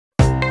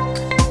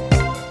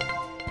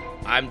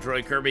I'm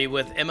Troy Kirby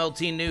with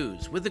MLT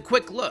News with a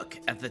quick look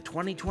at the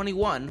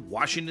 2021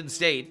 Washington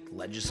State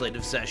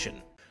Legislative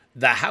Session.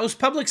 The House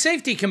Public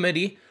Safety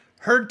Committee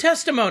heard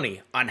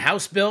testimony on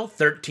House Bill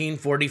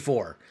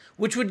 1344,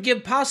 which would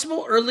give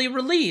possible early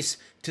release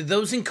to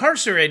those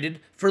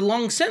incarcerated for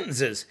long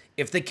sentences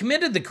if they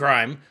committed the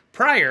crime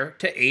prior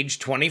to age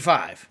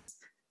 25.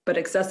 But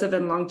excessive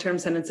and long-term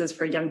sentences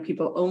for young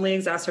people only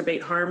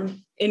exacerbate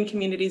harm in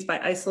communities by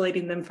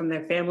isolating them from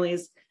their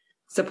families,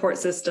 support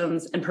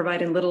systems, and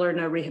providing little or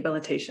no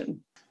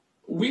rehabilitation.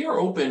 We are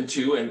open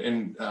to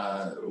and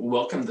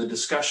welcome the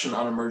discussion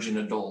on emerging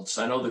adults.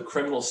 I know the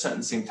Criminal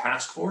Sentencing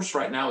Task Force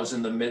right now is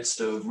in the midst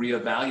of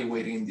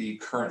reevaluating the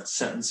current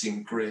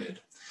sentencing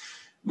grid.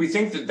 We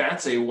think that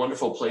that's a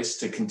wonderful place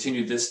to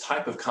continue this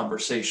type of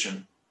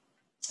conversation.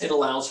 It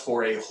allows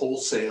for a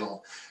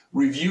wholesale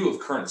review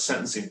of current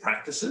sentencing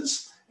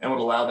practices and would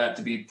allow that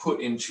to be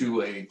put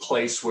into a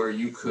place where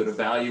you could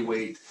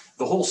evaluate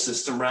the whole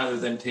system rather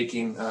than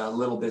taking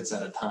little bits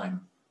at a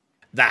time.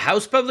 The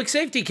House Public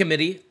Safety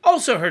Committee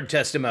also heard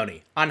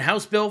testimony on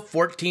House Bill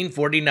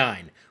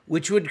 1449,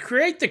 which would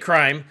create the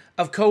crime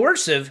of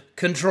coercive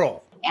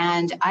control.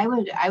 And I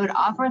would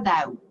offer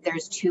that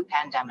there's two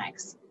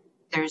pandemics.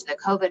 There's the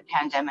COVID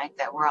pandemic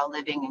that we're all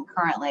living in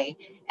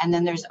currently, and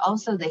then there's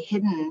also the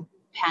hidden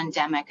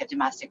pandemic of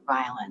domestic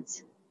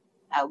violence.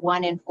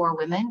 1 in 4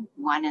 women,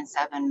 1 in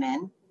 7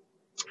 men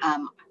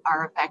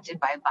are affected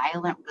by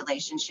violent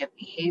relationship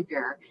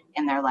behavior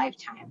in their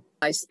lifetime.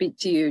 I speak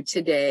to you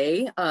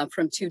today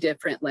from 2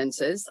 different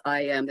lenses.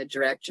 I am the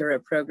Director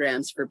of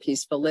Programs for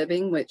Peaceful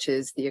Living, which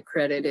is the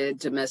accredited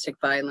domestic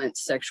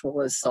violence, sexual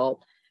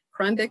assault,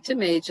 crime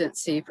victim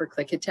agency for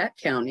Klickitat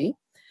County.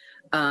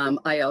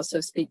 I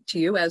also speak to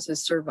you as a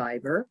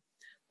survivor.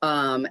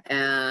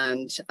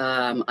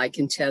 I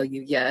can tell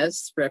you,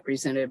 yes,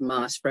 Representative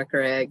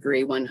Mossbrucker, I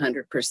agree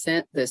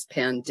 100%. This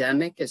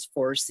pandemic is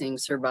forcing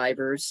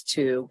survivors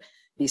to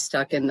be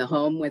stuck in the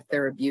home with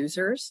their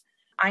abusers.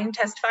 I am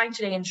testifying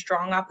today in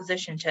strong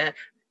opposition to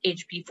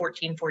HB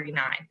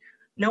 1449.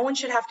 No one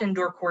should have to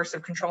endure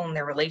coercive control in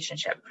their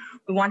relationship.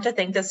 We want to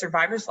thank the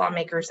survivors,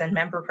 lawmakers, and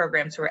member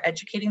programs who are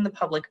educating the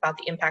public about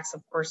the impacts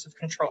of coercive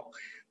control.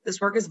 This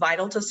work is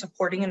vital to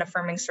supporting and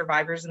affirming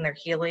survivors in their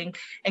healing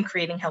and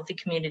creating healthy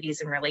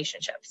communities and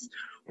relationships.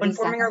 When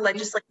forming our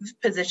legislative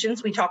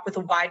positions, we talk with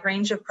a wide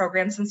range of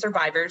programs and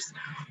survivors.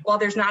 While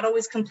there's not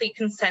always complete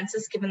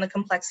consensus given the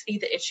complexity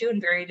of the issue and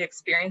varied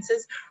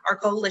experiences, our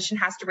coalition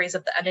has to raise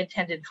up the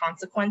unintended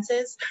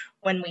consequences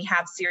when we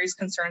have serious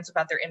concerns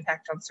about their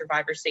impact on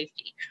survivor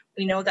safety.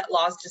 We know that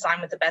laws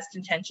designed with the best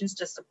intentions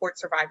to support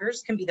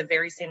survivors can be the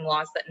very same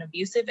laws that an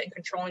abusive and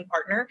controlling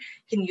partner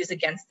can use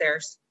against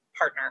their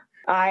partner.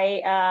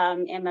 I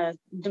am a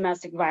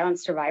domestic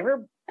violence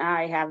survivor.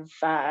 I have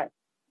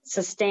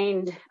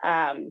sustained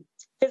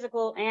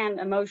physical and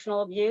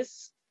emotional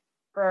abuse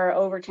for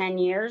over 10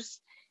 years.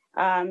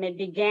 It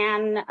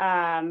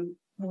began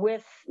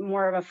with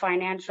more of a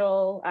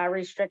financial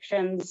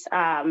restrictions,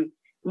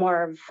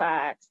 more of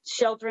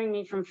sheltering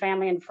me from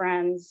family and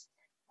friends,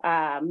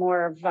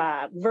 more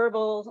of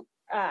verbal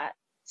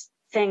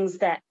things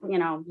that,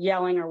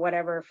 yelling or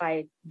whatever if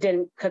I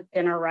didn't cook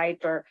dinner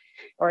right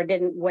or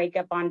didn't wake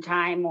up on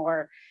time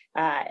or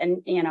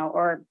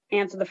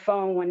answer the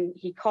phone when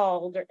he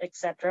called,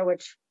 etc.,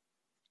 which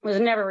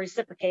was never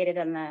reciprocated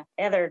in the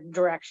other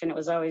direction. It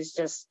was always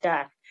just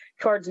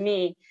towards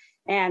me.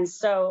 And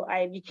so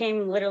I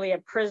became literally a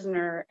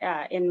prisoner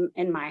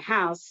in my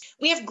house.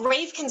 We have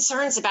grave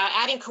concerns about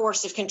adding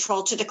coercive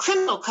control to the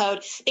criminal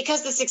code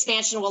because this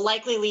expansion will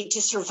likely lead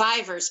to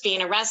survivors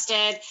being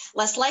arrested,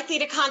 less likely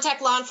to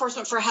contact law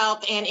enforcement for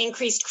help, and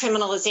increased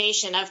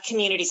criminalization of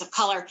communities of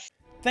color.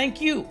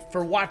 Thank you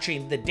for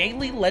watching the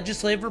Daily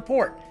Legislative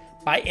Report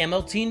by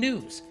MLT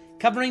News,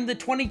 covering the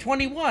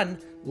 2021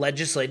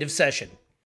 legislative session.